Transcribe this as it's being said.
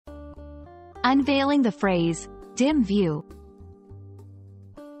Unveiling the phrase, dim view.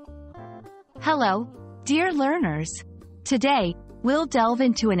 Hello, dear learners. Today, we'll delve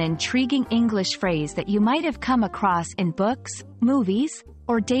into an intriguing English phrase that you might have come across in books, movies,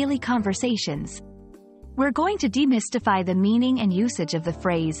 or daily conversations. We're going to demystify the meaning and usage of the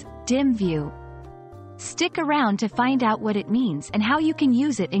phrase, dim view. Stick around to find out what it means and how you can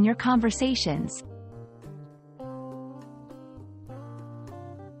use it in your conversations.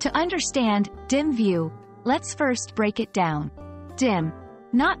 To understand dim view, let's first break it down. Dim,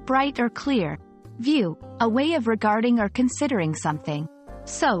 not bright or clear. View, a way of regarding or considering something.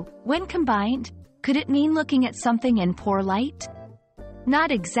 So, when combined, could it mean looking at something in poor light?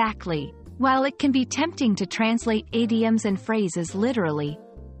 Not exactly. While it can be tempting to translate idioms and phrases literally,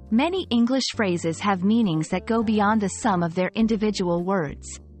 many English phrases have meanings that go beyond the sum of their individual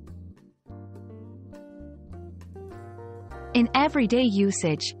words. In everyday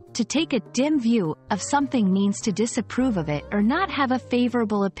usage, to take a dim view of something means to disapprove of it or not have a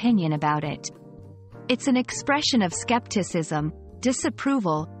favorable opinion about it. It's an expression of skepticism,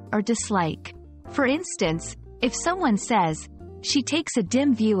 disapproval, or dislike. For instance, if someone says, "She takes a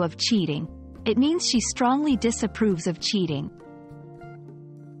dim view of cheating," it means she strongly disapproves of cheating.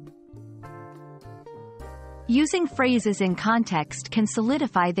 Using phrases in context can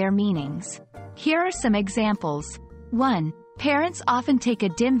solidify their meanings. Here are some examples. 1. Parents often take a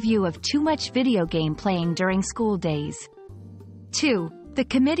dim view of too much video game playing during school days. 2. The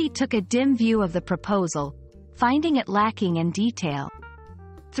committee took a dim view of the proposal, finding it lacking in detail.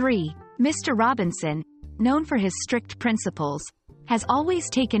 3. Mr. Robinson, known for his strict principles, has always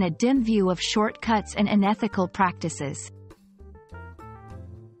taken a dim view of shortcuts and unethical practices.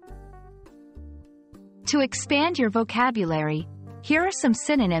 To expand your vocabulary, here are some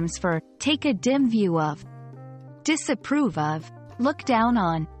synonyms for take a dim view of. Disapprove of, look down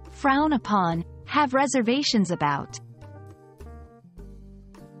on, frown upon, have reservations about.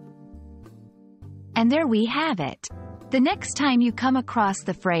 And there we have it. The next time you come across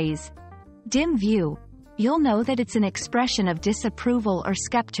the phrase, dim view, you'll know that it's an expression of disapproval or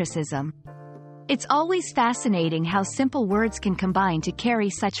skepticism. It's always fascinating how simple words can combine to carry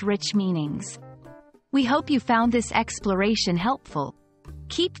such rich meanings. We hope you found this exploration helpful.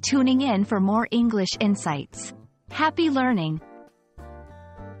 Keep tuning in for more English insights. Happy learning!